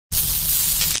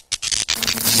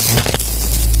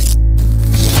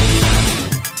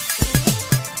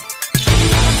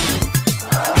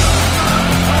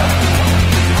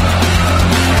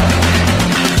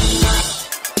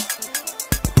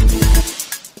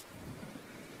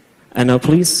And now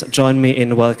please join me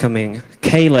in welcoming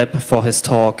Caleb for his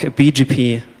talk,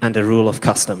 BGP and the Rule of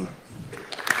Custom.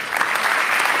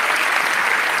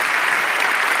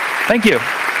 Thank you.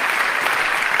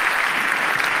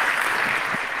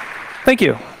 Thank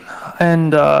you.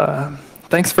 And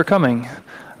thanks for coming.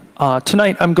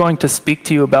 Tonight I'm going to speak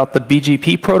to you about the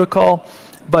BGP protocol,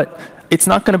 but it's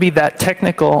not going to be that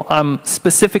technical.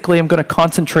 Specifically, I'm going to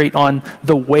concentrate on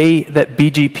the way that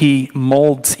BGP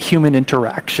molds human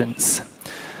interactions.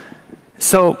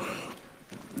 So,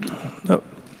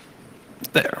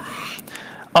 there.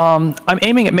 I'm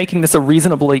aiming at making this a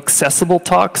reasonably accessible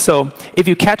talk, so if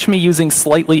you catch me using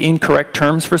slightly incorrect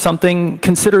terms for something,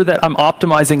 consider that I'm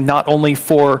optimizing not only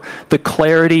for the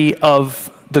clarity of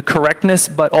the correctness,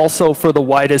 but also for the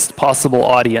widest possible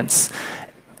audience.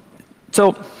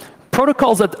 So,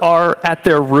 protocols that are at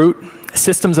their root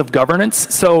systems of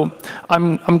governance. So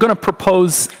I'm going to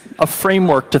propose a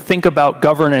framework to think about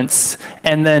governance,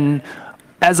 and then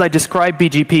as I describe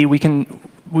BGP,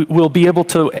 we'll be able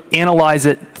to analyze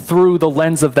it through the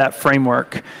lens of that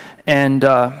framework. And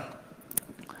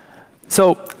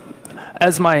so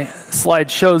as my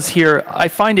slide shows here, I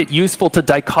find it useful to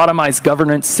dichotomize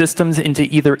governance systems into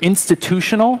either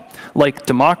institutional, like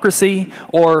democracy,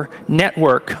 or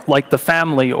network, like the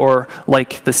family, or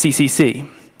like the CCC.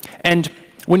 And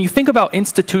when you think about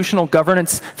institutional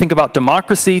governance, think about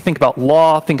democracy, think about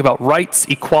law, think about rights,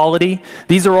 equality.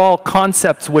 These are all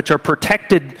concepts which are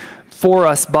protected for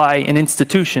us by an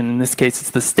institution. In this case, it's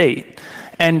the state.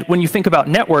 And when you think about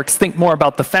networks, think more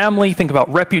about the family, think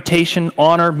about reputation,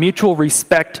 honor, mutual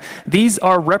respect. These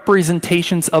are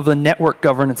representations of the network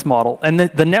governance model. And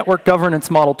the network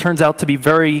governance model turns out to be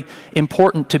very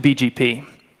important to BGP.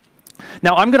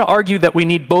 Now, I'm going to argue that we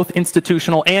need both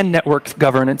institutional and network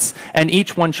governance, and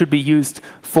each one should be used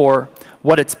for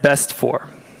what it's best for.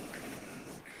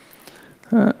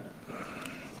 But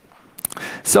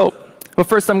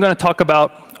first I'm going to talk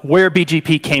about where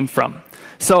BGP came from.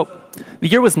 So the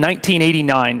year was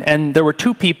 1989, and there were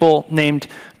two people named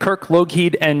Kirk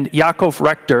Lougheed and Yaakov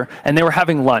Rector, and they were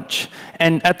having lunch.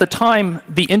 And at the time,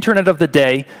 the Internet of the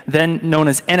day, then known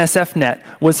as NSFNet,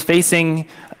 was facing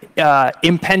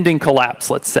impending collapse,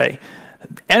 let's say.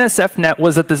 NSFNet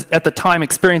was at the time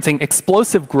experiencing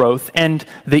explosive growth, and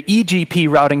the EGP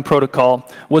routing protocol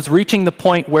was reaching the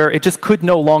point where it just could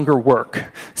no longer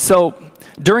work. So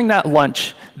during that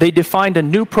lunch, they defined a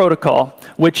new protocol,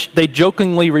 which they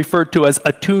jokingly referred to as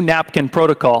a two-napkin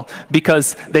protocol,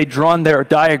 because they'd drawn their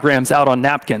diagrams out on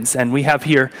napkins. And we have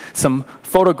here some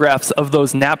photographs of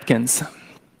those napkins.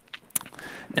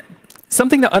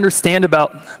 Something to understand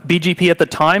about BGP at the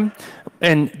time,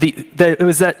 and it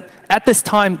was that at this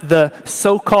time, the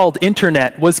so-called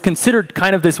internet was considered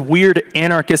kind of this weird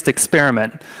anarchist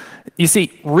experiment. You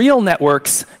see, real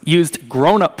networks used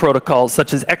grown-up protocols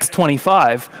such as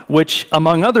X25, which,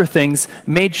 among other things,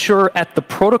 made sure at the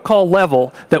protocol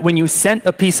level that when you sent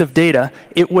a piece of data,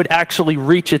 it would actually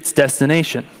reach its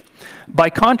destination. By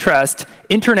contrast,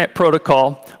 Internet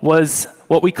protocol was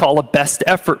what we call a best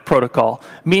effort protocol,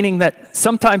 meaning that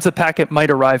sometimes a packet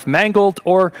might arrive mangled,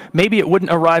 or maybe it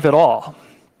wouldn't arrive at all.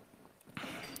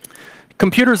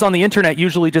 Computers on the internet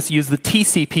usually just use the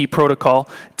TCP protocol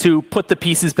to put the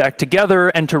pieces back together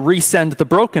and to resend the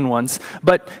broken ones.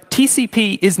 But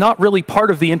TCP is not really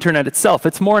part of the internet itself.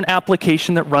 It's more an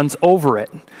application that runs over it.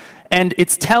 And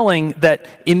it's telling that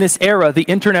in this era, the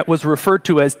internet was referred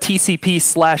to as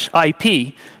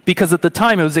TCP/IP, because at the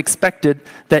time it was expected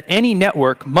that any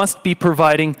network must be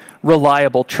providing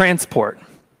reliable transport.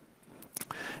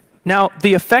 Now,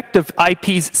 the effect of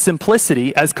IP's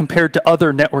simplicity as compared to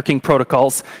other networking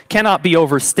protocols cannot be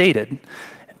overstated.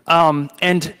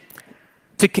 And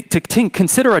to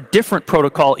consider a different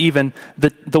protocol, even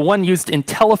the one used in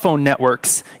telephone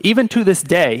networks, even to this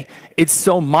day, it's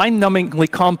so mind-numbingly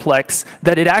complex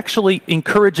that it actually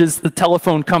encourages the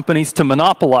telephone companies to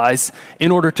monopolize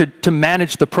in order to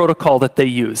manage the protocol that they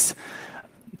use.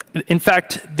 In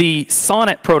fact, the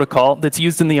SONET protocol that's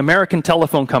used in the American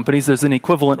telephone companies, there's an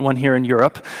equivalent one here in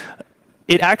Europe,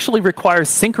 it actually requires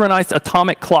synchronized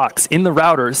atomic clocks in the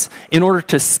routers in order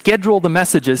to schedule the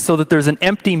messages so that there's an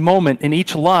empty moment in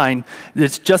each line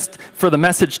that's just for the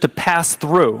message to pass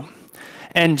through.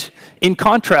 And in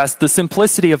contrast, the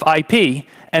simplicity of IP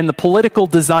and the political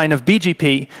design of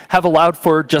BGP have allowed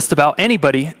for just about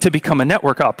anybody to become a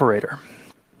network operator.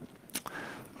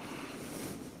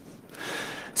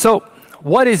 So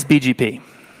what is BGP?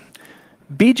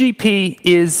 BGP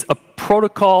is a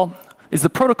protocol, is the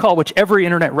protocol which every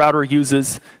internet router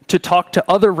uses to talk to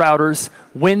other routers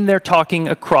when they're talking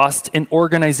across an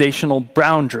organizational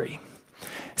boundary.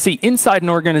 See, inside an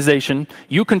organization,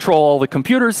 you control all the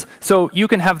computers, so you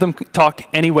can have them talk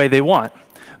any way they want.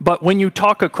 But when you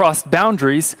talk across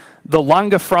boundaries, the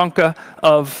lingua franca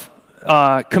of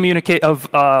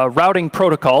routing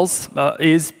protocols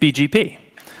is BGP.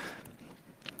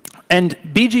 And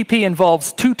BGP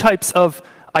involves two types of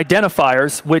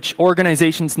identifiers which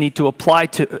organizations need to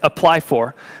apply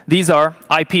for. These are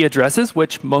IP addresses,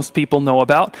 which most people know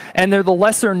about, and they're the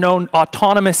lesser known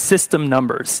autonomous system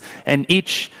numbers. And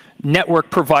each network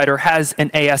provider has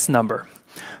an AS number.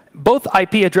 Both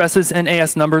IP addresses and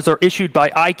AS numbers are issued by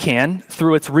ICANN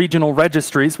through its regional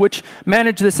registries, which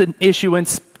manage this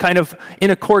issuance kind of in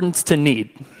accordance to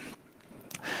need.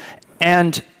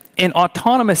 And an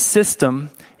autonomous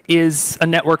system is a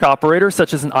network operator,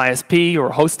 such as an ISP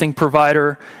or hosting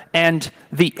provider, and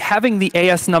having the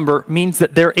AS number means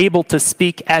that they're able to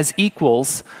speak as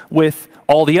equals with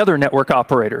all the other network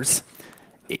operators.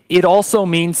 It also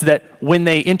means that when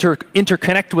they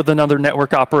interconnect with another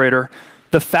network operator,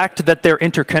 the fact that they're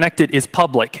interconnected is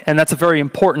public, and that's a very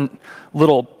important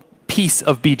little piece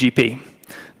of BGP.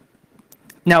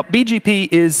 Now,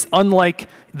 BGP is, unlike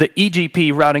the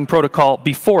EGP routing protocol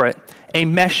before it, a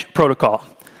mesh protocol.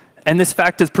 And this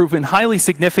fact is proven highly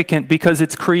significant because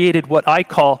it's created what I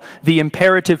call the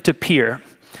imperative to peer.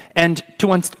 And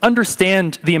to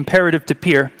understand the imperative to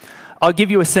peer, I'll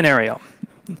give you a scenario.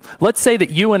 Let's say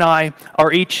that you and I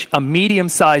are each a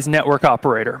medium-sized network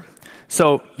operator.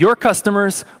 So your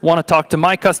customers want to talk to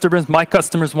my customers want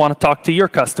to talk to your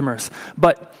customers.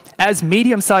 But as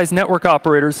medium-sized network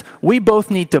operators, we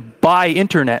both need to buy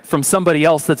internet from somebody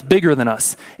else that's bigger than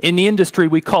us. In the industry,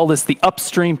 we call this the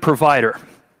upstream provider.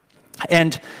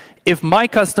 And if my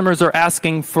customers are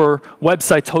asking for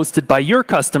websites hosted by your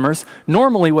customers,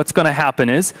 normally what's going to happen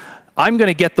is I'm going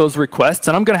to get those requests,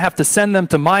 and I'm going to have to send them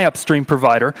to my upstream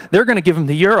provider. They're going to give them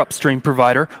to your upstream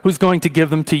provider, who's going to give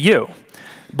them to you.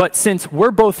 But since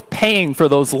we're both paying for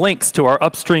those links to our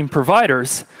upstream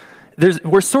providers,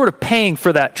 we're sort of paying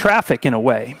for that traffic in a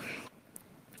way.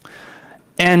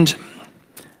 And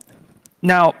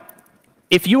now,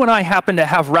 if you and I happen to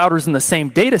have routers in the same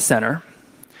data center,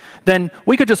 then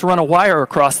we could just run a wire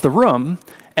across the room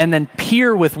and then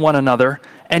peer with one another,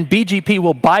 and BGP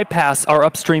will bypass our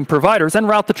upstream providers and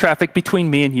route the traffic between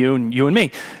me and you and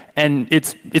me. And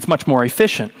it's much more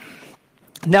efficient.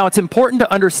 Now, it's important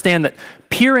to understand that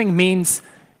peering means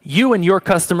you and your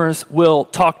customers will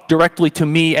talk directly to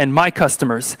me and my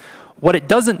customers. What it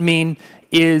doesn't mean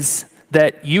is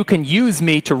that you can use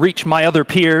me to reach my other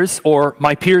peers or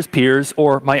my peers' peers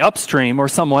or my upstream or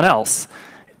someone else.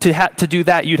 To do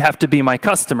that, you'd have to be my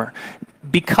customer.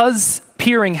 Because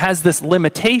peering has this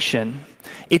limitation,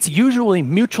 it's usually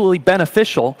mutually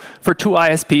beneficial for two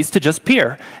ISPs to just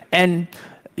peer. And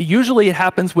usually it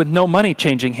happens with no money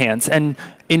changing hands. And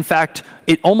in fact,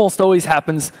 it almost always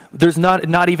happens, there's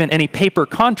not even any paper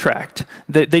contract.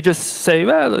 They just say,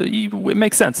 well, it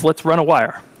makes sense, let's run a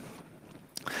wire.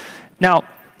 Now,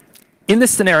 in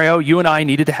this scenario, you and I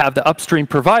needed to have the upstream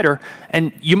provider,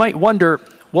 and you might wonder,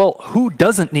 well, who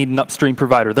doesn't need an upstream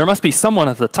provider? There must be someone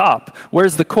at the top.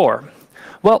 Where's the core?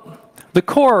 Well, the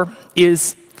core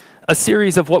is a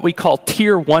series of what we call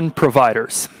tier 1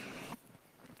 providers.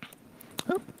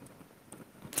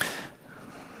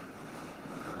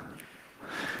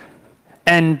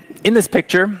 And in this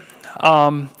picture,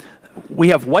 we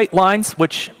have white lines,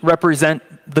 which represent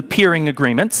the peering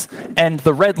agreements, and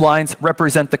the red lines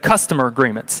represent the customer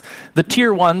agreements. The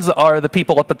tier 1s are the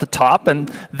people up at the top, and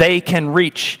they can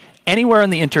reach anywhere on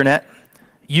the internet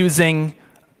using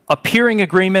a peering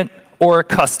agreement or a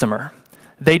customer.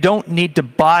 They don't need to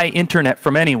buy internet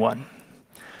from anyone.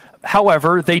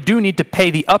 However, they do need to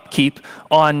pay the upkeep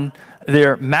on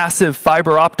their massive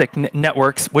fiber optic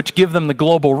networks, which give them the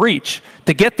global reach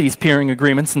to get these peering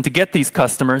agreements and to get these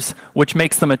customers, which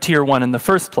makes them a tier 1 in the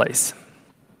first place.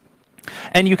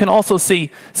 And you can also see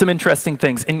some interesting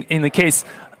things. In the case,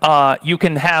 you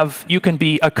can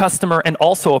be a customer and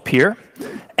also a peer,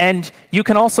 and you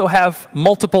can also have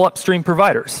multiple upstream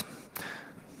providers.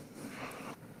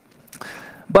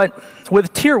 But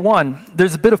with tier 1,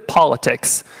 there's a bit of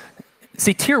politics.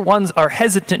 See, tier 1s are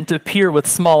hesitant to peer with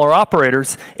smaller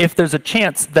operators if there's a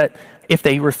chance that if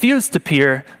they refuse to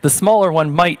peer, the smaller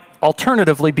one might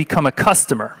alternatively become a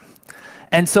customer.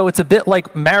 And so it's a bit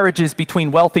like marriages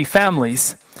between wealthy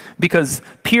families, because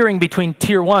peering between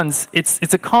tier 1s,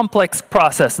 it's a complex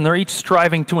process, and they're each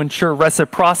striving to ensure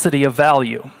reciprocity of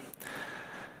value.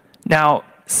 Now,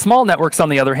 Small networks, on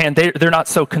the other hand, they're not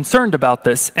so concerned about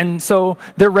this, and so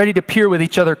they're ready to peer with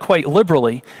each other quite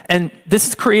liberally. And this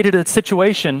has created a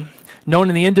situation known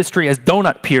in the industry as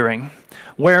donut peering,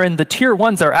 wherein the tier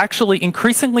ones are actually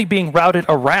increasingly being routed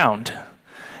around.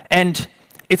 And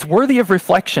it's worthy of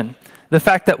reflection, the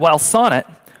fact that while Sonnet,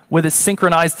 with its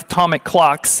synchronized atomic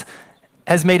clocks,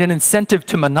 has made an incentive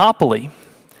to monopoly,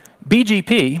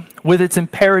 BGP, with its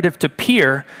imperative to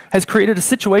peer, has created a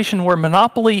situation where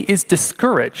monopoly is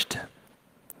discouraged.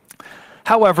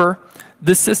 However,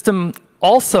 this system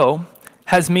also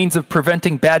has means of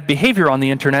preventing bad behavior on the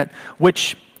internet,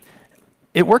 which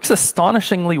it works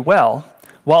astonishingly well,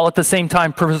 while at the same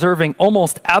time preserving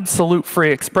almost absolute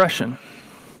free expression.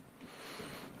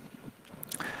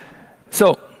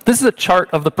 So this is a chart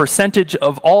of the percentage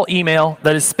of all email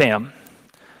that is spam.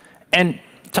 And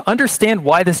to understand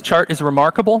why this chart is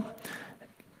remarkable,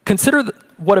 consider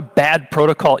what a bad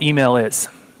protocol email is.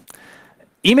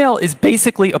 Email is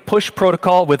basically a push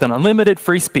protocol with an unlimited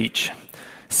free speech.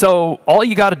 So all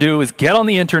you got to do is get on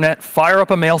the internet, fire up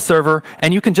a mail server,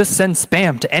 and you can just send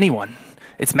spam to anyone.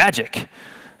 It's magic.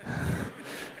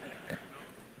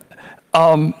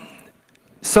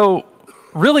 So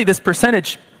really, this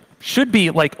percentage should be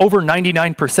like over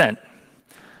 99%,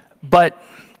 but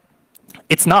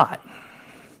it's not.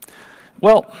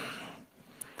 Well,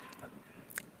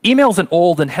 email is an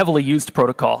old and heavily used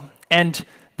protocol, and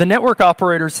the network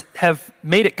operators have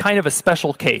made it kind of a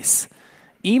special case.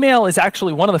 Email is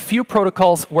actually one of the few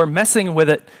protocols where messing with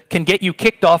it can get you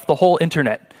kicked off the whole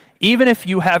internet. Even if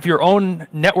you have your own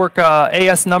network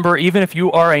AS number, even if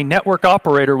you are a network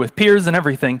operator with peers and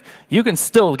everything, you can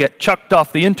still get chucked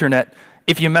off the internet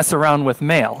if you mess around with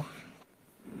mail.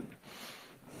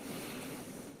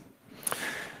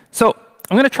 So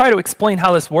I'm going to try to explain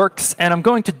how this works, and I'm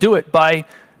going to do it by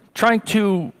trying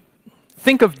to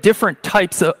think of different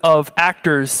types of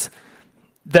actors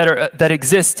that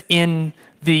exist in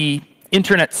the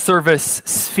internet service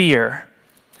sphere.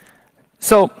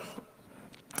 So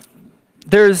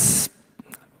there's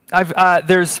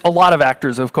a lot of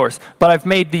actors, of course, but I've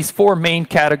made these four main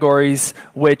categories,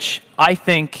 which I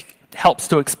think helps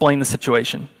to explain the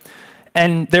situation.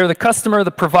 And they're the customer,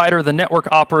 the provider, the network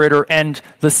operator, and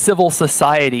the civil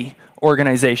society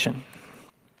organization.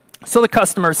 So the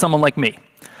customer is someone like me.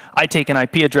 I take an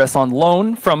IP address on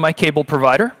loan from my cable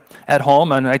provider at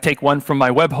home, and I take one from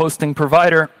my web hosting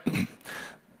provider.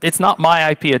 It's not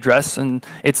my IP address, and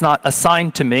it's not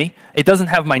assigned to me. It doesn't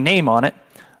have my name on it,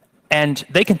 and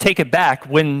they can take it back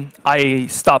when I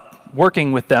stop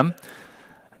working with them.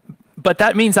 But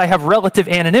that means I have relative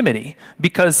anonymity,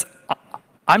 because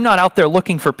I'm not out there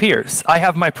looking for peers. I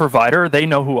have my provider. They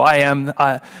know who I am.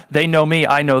 They know me.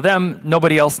 I know them.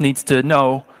 Nobody else needs to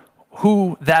know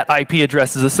who that IP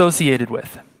address is associated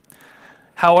with.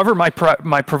 However, my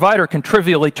provider can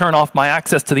trivially turn off my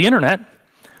access to the internet,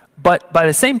 but by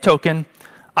the same token,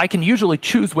 I can usually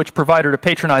choose which provider to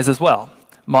patronize as well,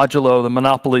 modulo the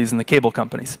monopolies and the cable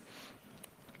companies.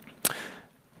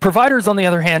 Providers, on the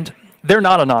other hand, they're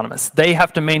not anonymous. They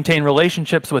have to maintain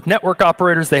relationships with network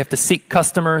operators. They have to seek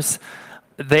customers.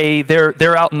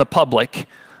 They're out in the public.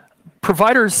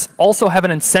 Providers also have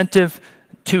an incentive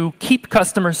to keep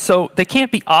customers, so they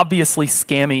can't be obviously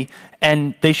scammy,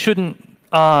 and they shouldn't.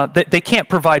 They can't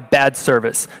provide bad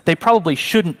service. They probably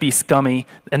shouldn't be scummy,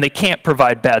 and they can't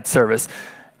provide bad service.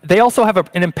 They also have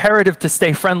an imperative to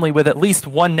stay friendly with at least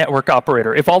one network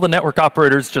operator. If all the network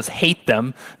operators just hate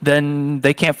them, then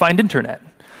they can't find internet.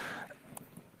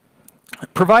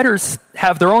 Providers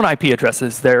have their own IP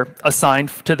addresses. They're assigned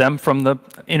to them from the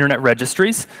internet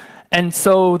registries. And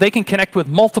so they can connect with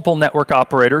multiple network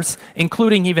operators,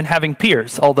 including even having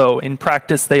peers, although in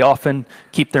practice they often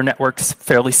keep their networks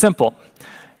fairly simple.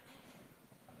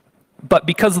 But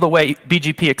because of the way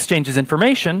BGP exchanges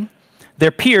information,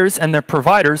 their peers and their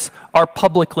providers are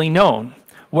publicly known.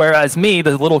 Whereas me,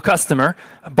 the little customer,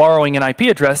 borrowing an IP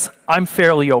address, I'm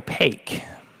fairly opaque.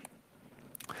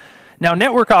 Now,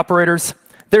 network operators,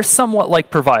 they're somewhat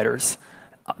like providers.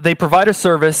 They provide a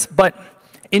service, but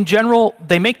in general,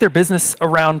 they make their business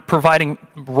around providing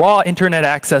raw internet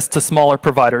access to smaller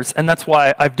providers, and that's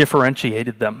why I've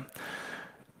differentiated them.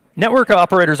 Network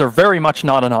operators are very much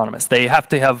not anonymous. They have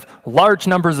to have large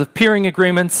numbers of peering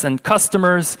agreements and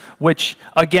customers, which,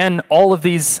 again, all of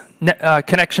these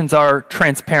connections are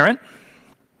transparent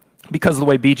because of the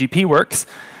way BGP works,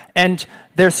 and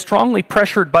they're strongly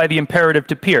pressured by the imperative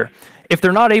to peer. If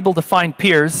they're not able to find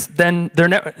peers, then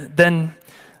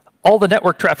all the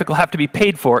network traffic will have to be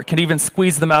paid for. It can even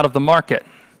squeeze them out of the market.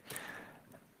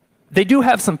 They do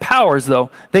have some powers, though.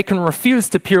 They can refuse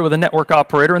to peer with a network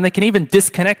operator, and they can even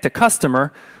disconnect a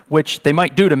customer which they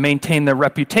might do to maintain their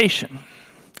reputation.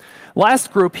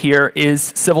 Last group here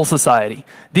is civil society.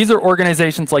 These are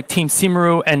organizations like Team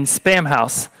Simaru and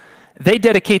Spamhaus. They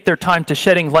dedicate their time to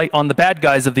shedding light on the bad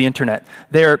guys of the internet.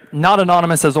 They're not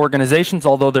anonymous as organizations,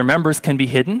 although their members can be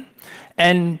hidden.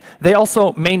 And they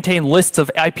also maintain lists of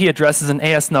IP addresses and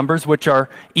AS numbers, which are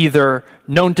either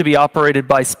known to be operated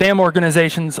by spam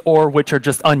organizations or which are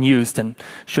just unused and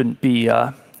shouldn't be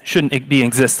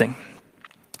existing.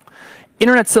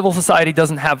 Internet civil society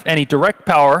doesn't have any direct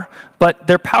power, but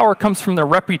their power comes from their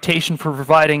reputation for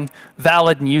providing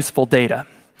valid and useful data.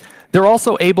 They're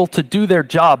also able to do their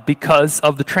job because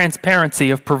of the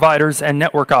transparency of providers and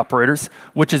network operators,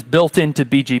 which is built into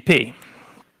BGP.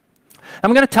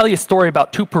 I'm going to tell you a story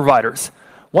about two providers.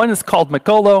 One is called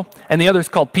Mikolo, and the other is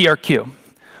called PRQ.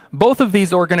 Both of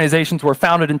these organizations were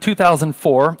founded in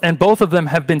 2004, and both of them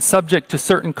have been subject to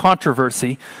certain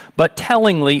controversy, but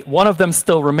tellingly, one of them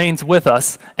still remains with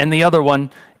us, and the other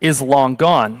one is long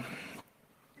gone.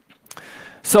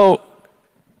 So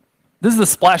this is the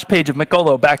splash page of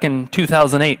Mikolo back in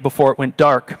 2008 before it went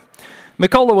dark.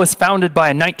 Mikolo was founded by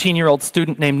a 19-year-old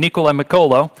student named Nicola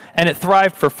Mikolo, and it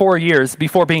thrived for 4 years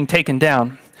before being taken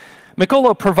down.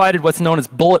 Mikolo provided what's known as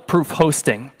bulletproof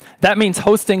hosting. That means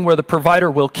hosting where the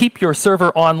provider will keep your server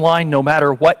online no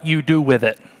matter what you do with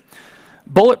it.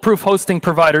 Bulletproof hosting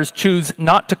providers choose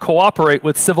not to cooperate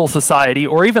with civil society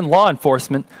or even law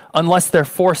enforcement unless they're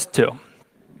forced to.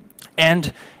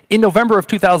 And in November of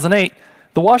 2008,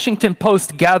 the Washington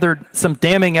Post gathered some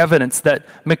damning evidence that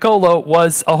Mikolo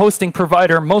was a hosting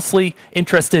provider mostly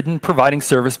interested in providing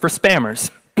service for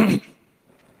spammers.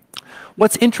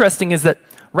 What's interesting is that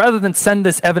rather than send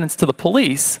this evidence to the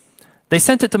police, they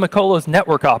sent it to Mikolo's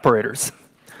network operators.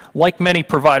 Like many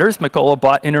providers, Mikolo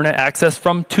bought internet access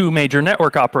from two major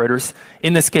network operators.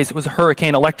 In this case, it was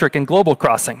Hurricane Electric and Global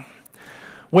Crossing.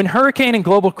 When Hurricane and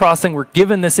Global Crossing were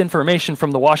given this information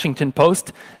from the Washington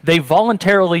Post, they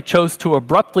voluntarily chose to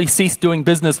abruptly cease doing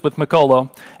business with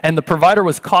Mikolo, and the provider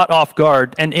was caught off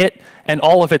guard, and it and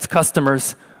all of its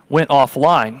customers went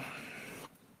offline.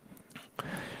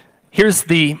 Here's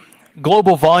the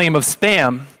global volume of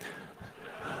spam,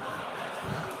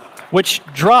 which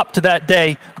dropped that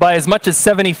day by as much as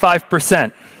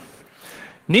 75%.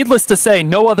 Needless to say,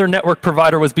 no other network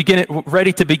provider was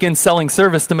ready to begin selling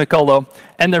service to Mikolo,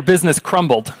 and their business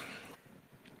crumbled.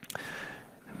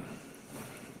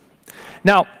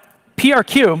 Now,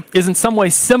 PRQ is in some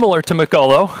ways similar to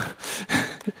Mikolo.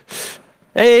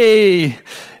 Hey!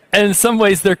 And in some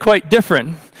ways, they're quite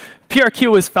different.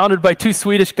 PRQ was founded by two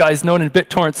Swedish guys known in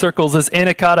BitTorrent circles as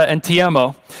Annikata and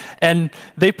Tiemo, and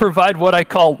they provide what I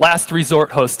call last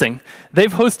resort hosting.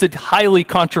 They've hosted highly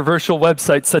controversial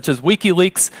websites such as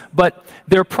WikiLeaks, but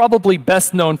they're probably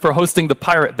best known for hosting the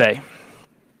Pirate Bay.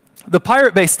 The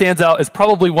Pirate Bay stands out as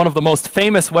probably one of the most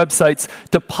famous websites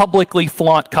to publicly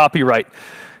flaunt copyright,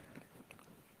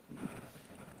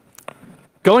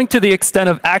 going to the extent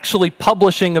of actually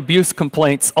publishing abuse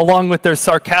complaints along with their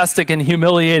sarcastic and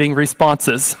humiliating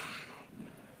responses.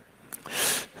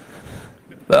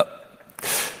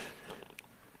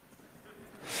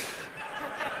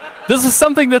 This is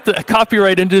something that the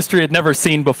copyright industry had never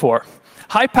seen before.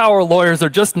 High-power lawyers are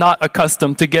just not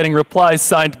accustomed to getting replies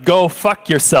signed, "Go fuck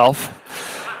yourself."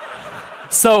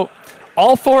 So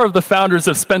all four of the founders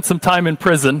have spent some time in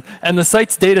prison, and the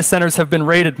site's data centers have been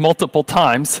raided multiple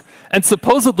times. And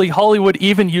supposedly, Hollywood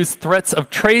even used threats of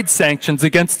trade sanctions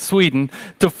against Sweden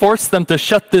to force them to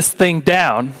shut this thing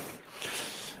down.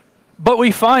 But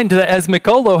we find that as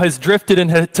Mikolo has drifted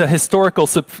into historical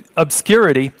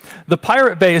obscurity, the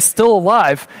Pirate Bay is still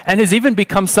alive and has even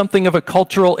become something of a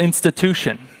cultural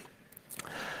institution.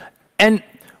 And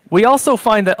we also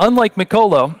find that unlike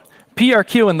Mikolo,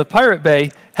 PRQ and the Pirate Bay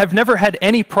have never had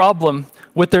any problem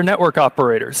with their network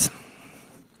operators.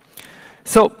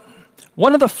 So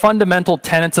one of the fundamental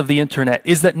tenets of the internet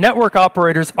is that network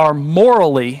operators are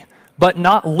morally, but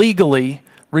not legally,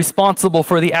 responsible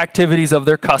for the activities of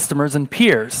their customers and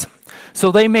peers.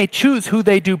 So they may choose who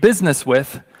they do business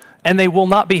with, and they will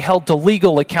not be held to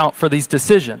legal account for these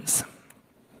decisions.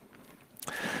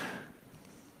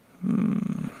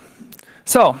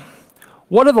 So,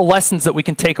 what are the lessons that we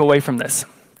can take away from this?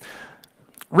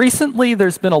 Recently,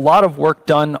 there's been a lot of work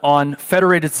done on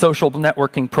federated social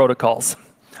networking protocols.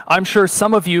 I'm sure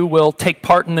some of you will take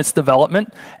part in this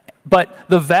development, but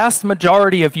the vast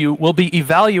majority of you will be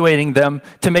evaluating them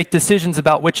to make decisions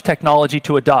about which technology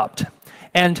to adopt.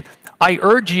 And I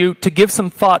urge you to give some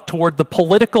thought toward the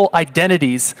political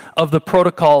identities of the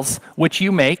protocols which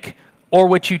you make or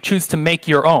which you choose to make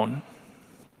your own.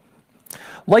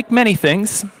 Like many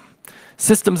things,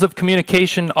 Systems of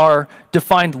communication are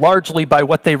defined largely by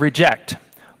what they reject,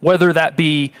 whether that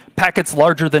be packets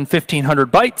larger than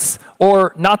 1,500 bytes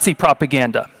or Nazi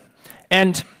propaganda.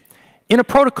 And in a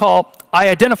protocol, I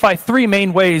identify three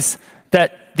main ways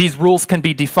that these rules can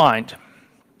be defined.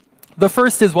 The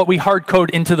first is what we hard code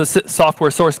into the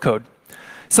software source code.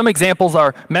 Some examples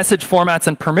are message formats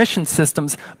and permission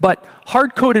systems, but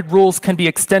hard-coded rules can be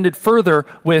extended further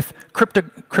with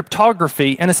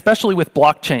cryptography and especially with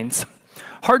blockchains.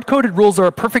 Hard-coded rules are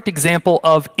a perfect example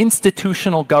of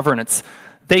institutional governance.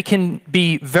 They can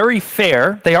be very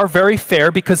fair. They are very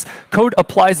fair because code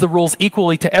applies the rules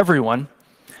equally to everyone.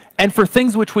 And for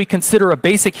things which we consider a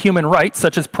basic human right,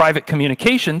 such as private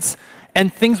communications,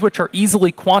 and things which are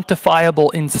easily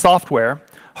quantifiable in software,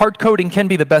 hard coding can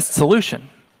be the best solution.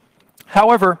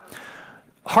 However,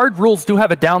 hard rules do have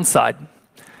a downside.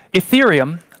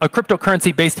 Ethereum, a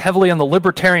cryptocurrency based heavily on the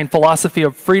libertarian philosophy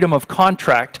of freedom of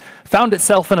contract, found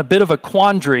itself in a bit of a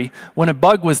quandary when a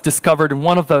bug was discovered in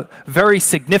one of the very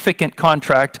significant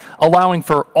contract, allowing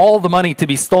for all the money to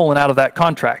be stolen out of that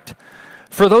contract.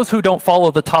 For those who don't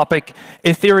follow the topic,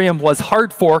 Ethereum was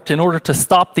hard forked in order to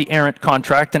stop the errant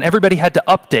contract, and everybody had to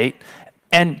update.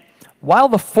 And while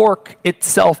the fork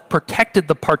itself protected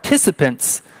the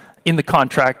participants in the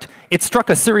contract, it struck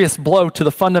a serious blow to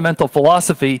the fundamental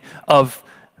philosophy of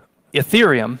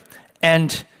Ethereum,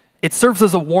 and it serves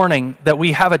as a warning that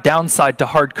we have a downside to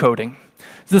hard coding.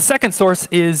 The second source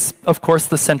is, of course,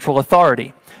 the central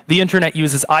authority. The internet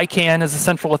uses ICANN as a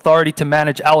central authority to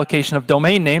manage allocation of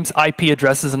domain names, IP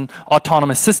addresses, and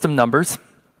autonomous system numbers.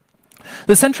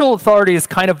 The central authority is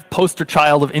kind of poster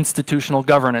child of institutional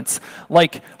governance.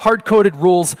 Like hard-coded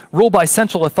rules, rule by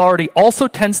central authority also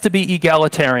tends to be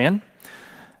egalitarian.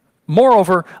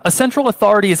 Moreover, a central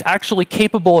authority is actually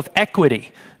capable of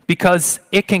equity because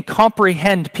it can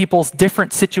comprehend people's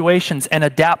different situations and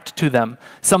adapt to them,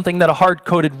 something that a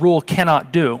hard-coded rule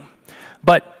cannot do.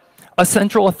 But a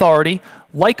central authority,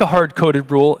 like a hard-coded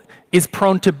rule, is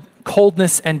prone to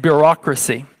coldness and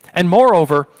bureaucracy. And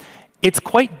moreover, it's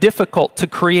quite difficult to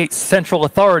create central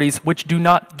authorities which do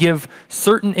not give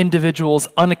certain individuals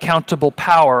unaccountable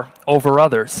power over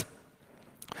others.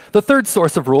 The third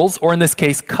source of rules, or in this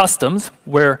case customs,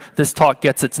 where this talk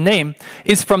gets its name,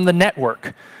 is from the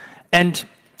network. And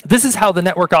this is how the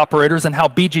network operators and how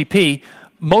BGP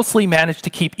mostly manage to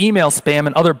keep email spam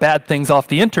and other bad things off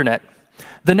the internet.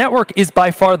 The network is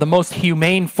by far the most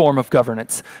humane form of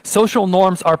governance. Social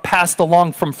norms are passed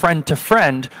along from friend to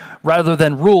friend rather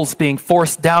than rules being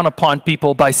forced down upon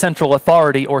people by central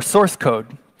authority or source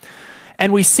code.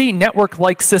 And we see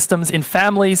network-like systems in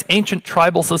families, ancient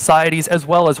tribal societies, as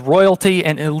well as royalty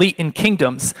and elite in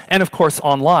kingdoms, and of course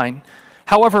online.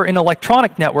 However, in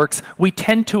electronic networks, we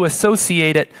tend to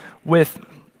associate it with,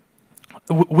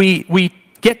 we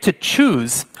get to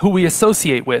choose who we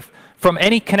associate with from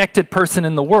any connected person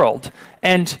in the world.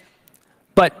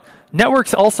 But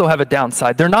networks also have a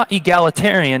downside. They're not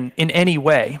egalitarian in any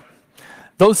way.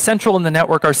 Those central in the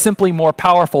network are simply more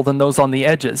powerful than those on the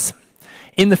edges.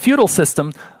 In the feudal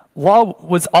system, law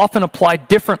was often applied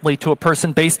differently to a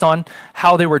person based on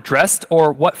how they were dressed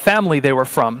or what family they were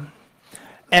from.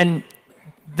 And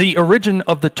the origin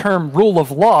of the term rule of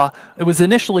law, it was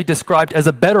initially described as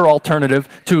a better alternative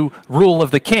to rule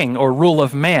of the king or rule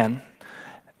of man.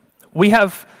 We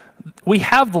have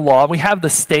the law, we have the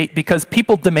state because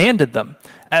people demanded them.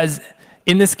 As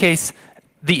in this case,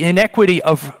 the inequity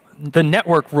of the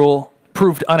network rule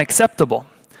proved unacceptable.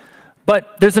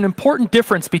 But there's an important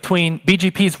difference between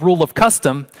BGP's rule of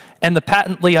custom and the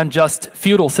patently unjust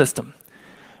feudal system.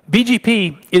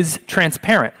 BGP is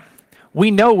transparent. We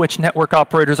know which network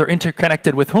operators are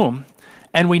interconnected with whom,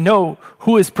 and we know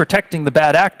who is protecting the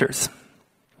bad actors.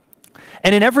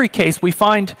 And in every case, we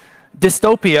find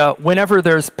dystopia whenever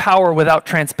there's power without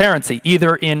transparency,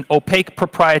 either in opaque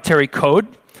proprietary code,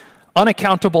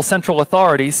 unaccountable central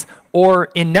authorities, or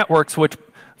in networks which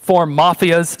form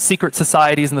mafias, secret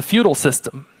societies, and the feudal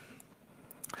system.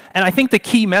 And I think the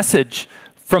key message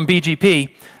from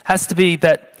BGP has to be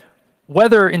that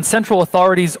whether in central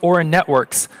authorities or in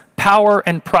networks, power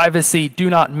and privacy do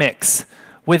not mix.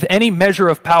 With any measure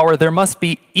of power, there must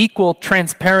be equal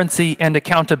transparency and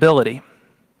accountability.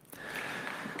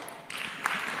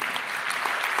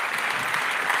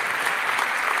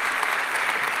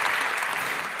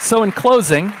 So in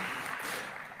closing,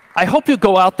 I hope you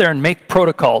go out there and make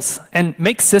protocols and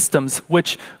make systems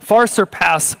which far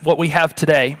surpass what we have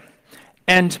today.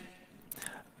 And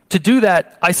to do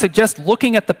that, I suggest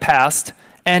looking at the past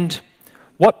and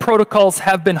what protocols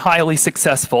have been highly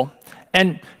successful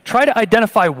and try to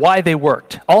identify why they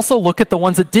worked. Also look at the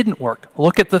ones that didn't work.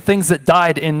 Look at the things that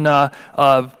died in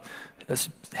this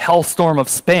hellstorm of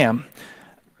spam.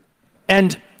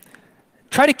 And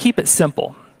try to keep it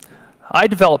simple. I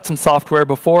developed some software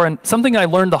before, and something I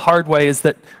learned the hard way is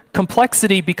that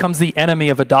complexity becomes the enemy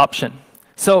of adoption.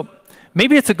 So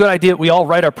maybe it's a good idea that we all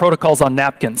write our protocols on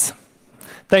napkins.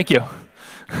 Thank you.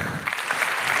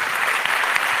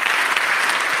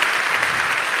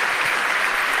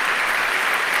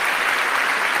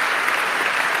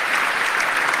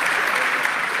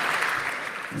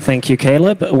 Thank you,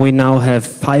 Caleb. We now have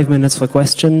 5 minutes for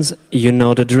questions. You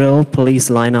know the drill. Please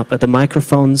line up at the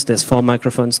microphones. There's 4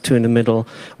 microphones, 2 in the middle,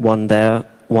 1 there,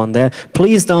 1 there.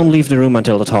 Please don't leave the room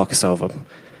until the talk is over.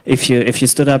 If you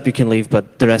stood up, you can leave,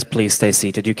 but the rest, please stay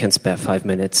seated. You can spare 5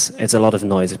 minutes. It's a lot of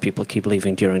noise if people keep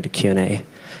leaving during the Q&A.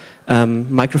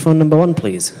 Microphone number 1,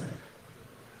 please.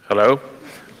 Hello.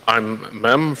 I'm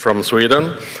Mem from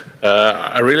Sweden.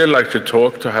 I really like your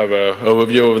talk to have an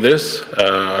overview of this.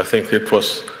 I think it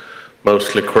was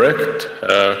mostly correct.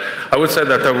 I would say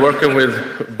that I'm working with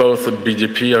both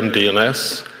BGP and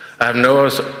DNS. I have no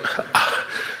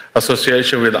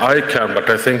association with ICANN, but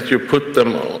I think you put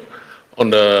them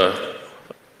on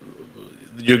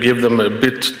you give them a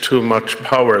bit too much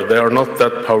power. They are not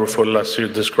that powerful as you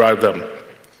describe them.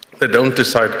 They don't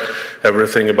decide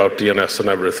everything about DNS and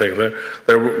everything.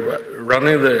 They're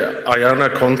running the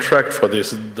IANA contract for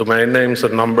these domain names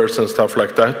and numbers and stuff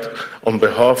like that on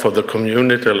behalf of the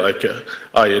community, like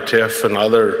IETF and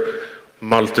other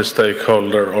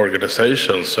multi-stakeholder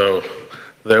organizations. So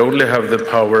they only have the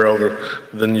power over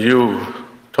the new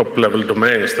top-level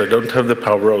domains. They don't have the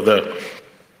power of the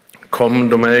COM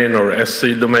domain or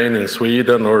SC domain in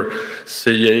Sweden or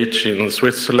CH in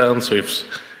Switzerland. So if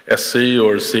SC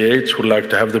or CH would like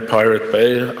to have the Pirate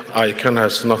Bay, ICANN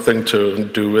has nothing to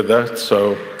do with that.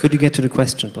 So could you get to the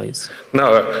question, please?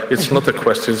 No, it's not a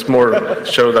question. It's more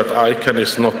show that ICANN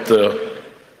is not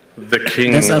the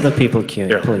king. There's other people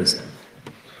queuing, please.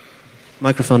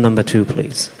 Microphone number 2,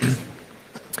 please.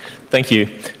 Thank you.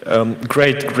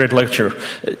 Great lecture.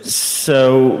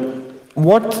 So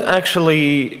what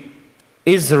actually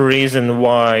is the reason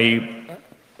why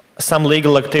some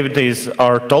legal activities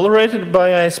are tolerated by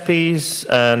ISPs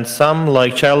and some,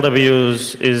 like child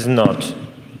abuse, is not?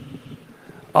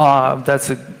 That's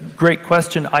a great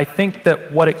question. I think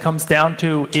that what it comes down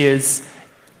to is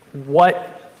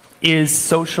what is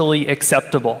socially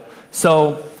acceptable.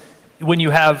 So when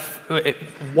you have,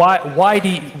 why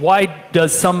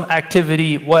does some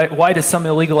activity, why does some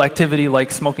illegal activity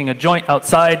like smoking a joint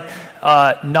outside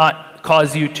not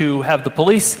cause you to have the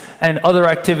police, and other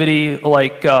activity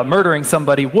like murdering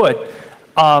somebody would?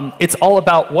 It's all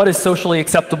about what is socially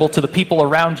acceptable to the people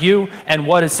around you and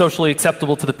what is socially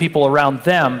acceptable to the people around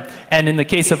them. And in the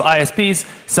case of ISPs,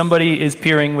 somebody is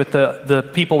peering with the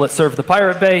people that serve the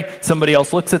Pirate Bay. Somebody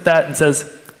else looks at that and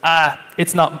says,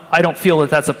 it's not, I don't feel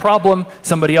that that's a problem.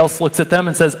 Somebody else looks at them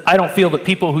and says, I don't feel that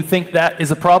people who think that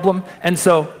is a problem. And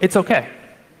so it's okay.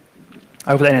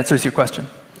 I hope that answers your question.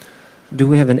 Do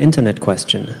we have an internet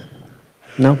question?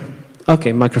 No?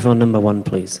 Okay, microphone number 1,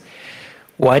 please.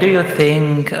 Why do you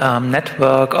think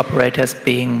network operators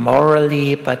being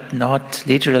morally but not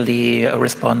legally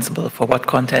responsible for what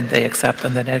content they accept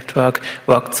on the network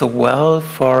worked so well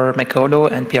for Macolo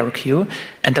and PRQ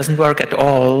and doesn't work at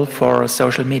all for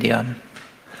social media?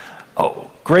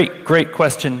 Oh, great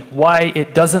question. Why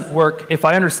it doesn't work, if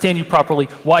I understand you properly,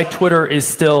 why Twitter is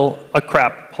still a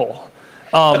crap hole.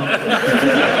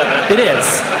 It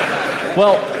is.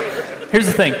 Well, here's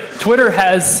the thing. Twitter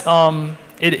has, I'm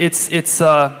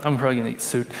probably gonna get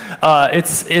sued.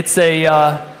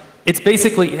 It's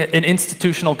basically an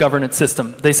institutional governance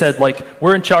system. They said, like,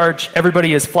 we're in charge,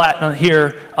 everybody is flat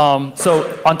here.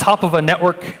 So on top of a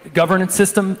network governance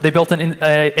system, they built an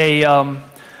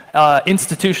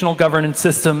institutional governance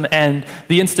system, and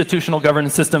the institutional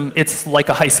governance system, it's like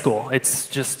a high school. It's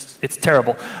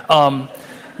terrible.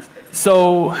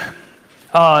 So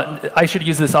I should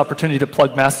use this opportunity to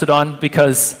plug Mastodon,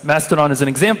 because Mastodon is an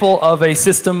example of a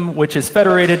system which is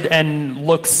federated and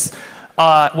looks,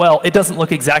 well, it doesn't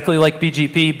look exactly like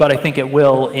BGP, but I think it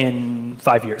will in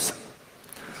 5 years.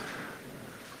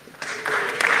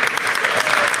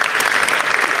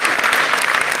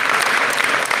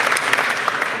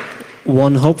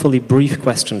 One hopefully brief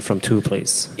question from 2,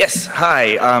 please. Yes,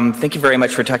 hi. Thank you very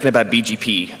much for talking about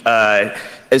BGP.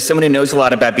 As someone who knows a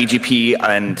lot about BGP,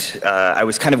 and I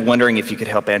was kind of wondering if you could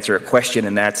help answer a question,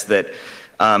 and that's that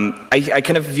I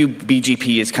kind of view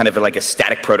BGP as kind of like a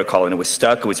static protocol, and it was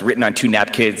stuck. It was written on 2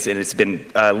 napkins, and it's been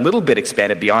a little bit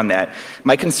expanded beyond that.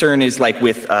 My concern is like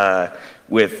with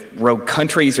rogue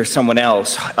countries or someone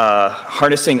else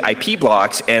harnessing IP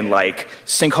blocks and like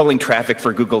sinkholing traffic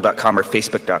for Google.com or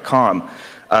Facebook.com.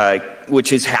 which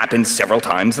has happened several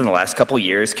times in the last couple of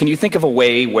years. Can you think of a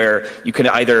way where you could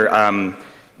either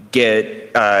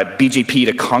get BGP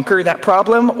to conquer that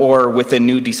problem, or with a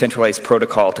new decentralized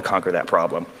protocol to conquer that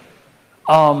problem?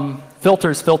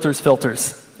 Filters, filters,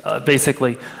 filters,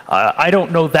 basically. I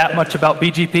don't know that much about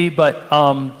BGP, but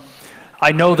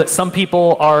I know that some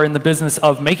people are in the business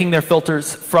of making their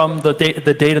filters from the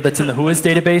data that's in the Whois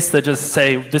database that just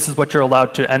say, this is what you're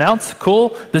allowed to announce.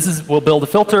 Cool. We'll build a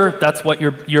filter. That's what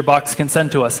your box can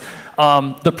send to us.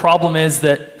 The problem is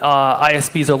that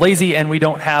ISPs are lazy, and we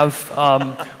don't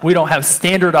have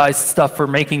standardized stuff for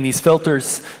making these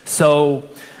filters. So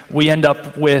we end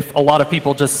up with a lot of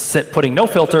people just putting no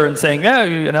filter and saying, yeah,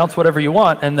 you announce whatever you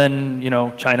want, and then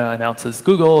China announces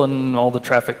Google, and all the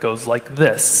traffic goes like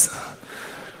this.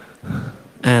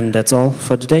 And that's all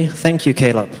for today. Thank you,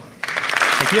 Caleb.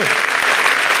 Thank you.